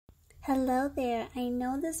Hello there. I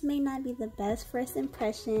know this may not be the best first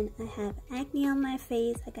impression. I have acne on my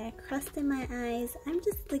face, I got crust in my eyes. I'm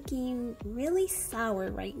just looking really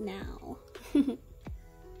sour right now.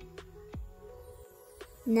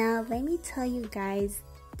 Now let me tell you guys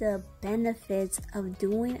the benefits of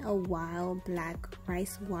doing a wild black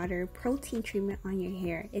rice water protein treatment on your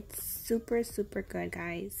hair. It's super good,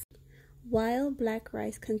 guys. Wild black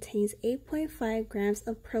rice contains 8.5 grams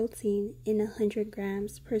of protein in 100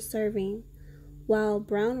 grams per serving, while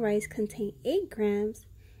brown rice contains 8 grams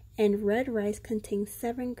and red rice contains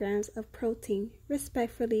 7 grams of protein,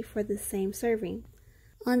 respectively, for the same serving.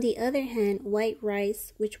 On the other hand, white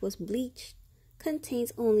rice, which was bleached,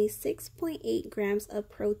 contains only 6.8 grams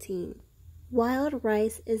of protein. Wild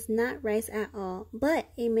rice is not rice at all, but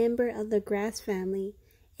a member of the grass family.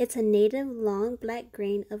 It's a native long black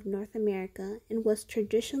grain of North America and was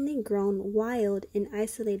traditionally grown wild in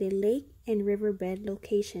isolated lake and riverbed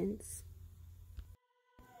locations.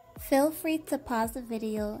 Feel free to pause the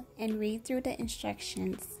video and read through the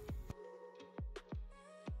instructions.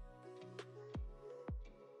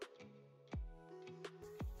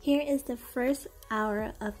 Here is the first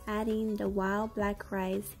hour of adding the wild black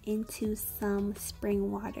rice into some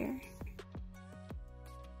spring water.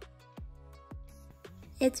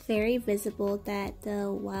 It's very visible that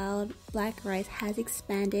the wild black rice has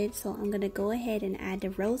expanded, so I'm going to go ahead and add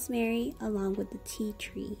the rosemary along with the tea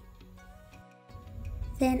tree.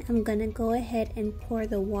 Then I'm going to go ahead and pour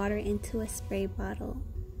the water into a spray bottle.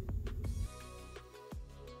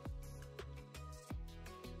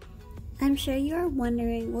 I'm sure you are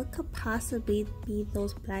wondering what could possibly be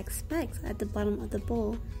those black specks at the bottom of the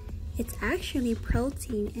bowl. It's actually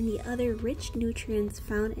protein and the other rich nutrients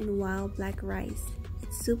found in wild black rice.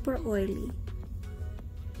 Super oily.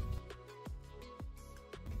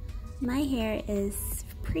 My hair is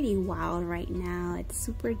pretty wild right now. It's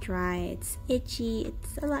super dry, it's itchy,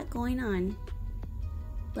 it's a lot going on.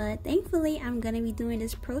 But thankfully, I'm gonna be doing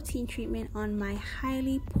this protein treatment on my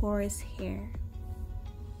highly porous hair.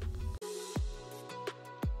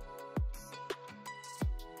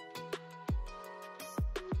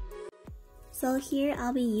 So here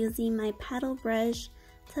I'll be using my paddle brush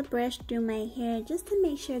to brush through my hair just to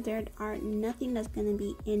make sure there are nothing that's going to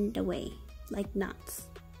be in the way, like knots.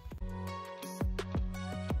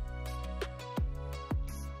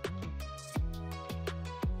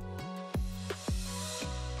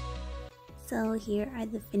 So here are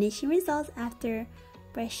the finishing results after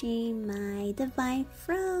brushing my divine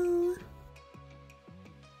fro.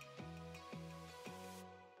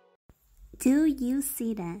 Do you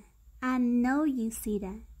see that? I know you see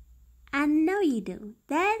that. I know you do.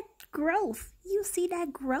 That growth. You see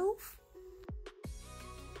that growth?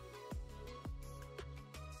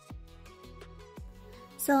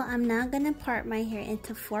 So I'm now going to part my hair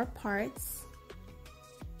into 4 parts.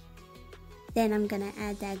 Then I'm going to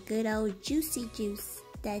add that good old juicy juice.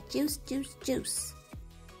 That juice.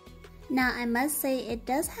 Now I must say it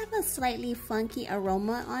does have a slightly funky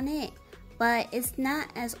aroma on it, but it's not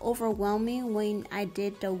as overwhelming when I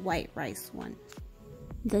did the white rice one.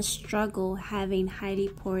 The struggle having highly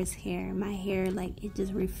porous hair. My hair, like, it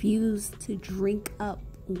just refused to drink up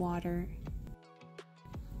water.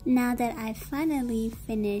 Now that I finally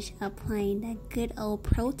finished applying that good old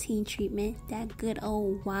protein treatment, that good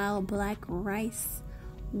old wild black rice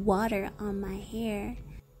water on my hair,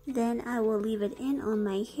 then I will leave it in on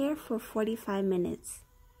my hair for 45 minutes.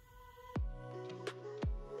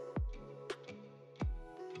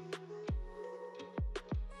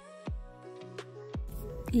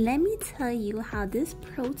 Let me tell you how this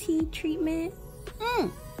protein treatment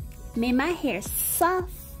made my hair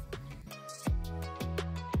soft.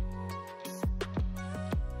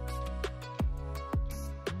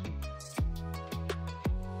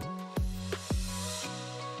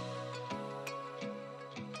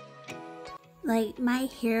 Like, my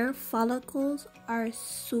hair follicles are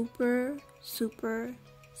super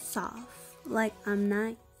soft. Like, I'm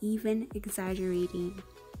not even exaggerating.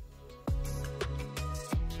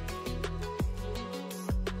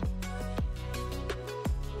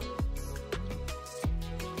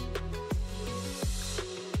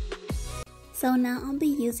 So now I'll be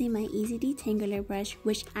using my Easy Detangler brush,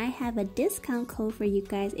 which I have a discount code for you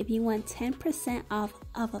guys if you want 10% off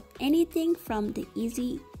of anything from the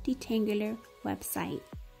Easy Detangler website.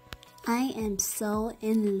 I am so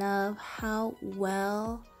in love how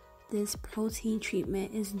well this protein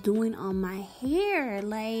treatment is doing on my hair.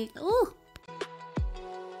 Like, ooh.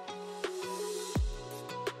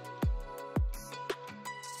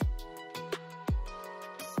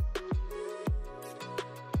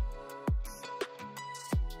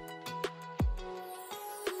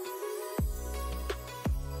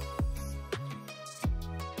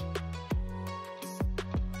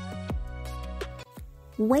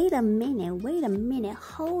 Wait a minute,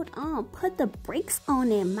 hold on, put the brakes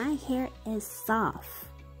on it. My hair is soft.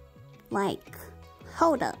 Like,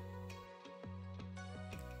 hold up.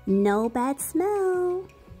 No bad smell.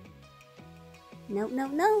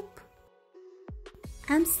 Nope.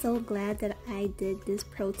 I'm so glad that I did this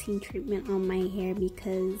protein treatment on my hair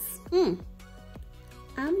because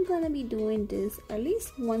I'm gonna be doing this at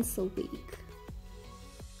least once a week.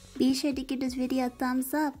 Be sure to give this video a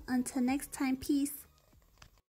thumbs up. Until next time, peace.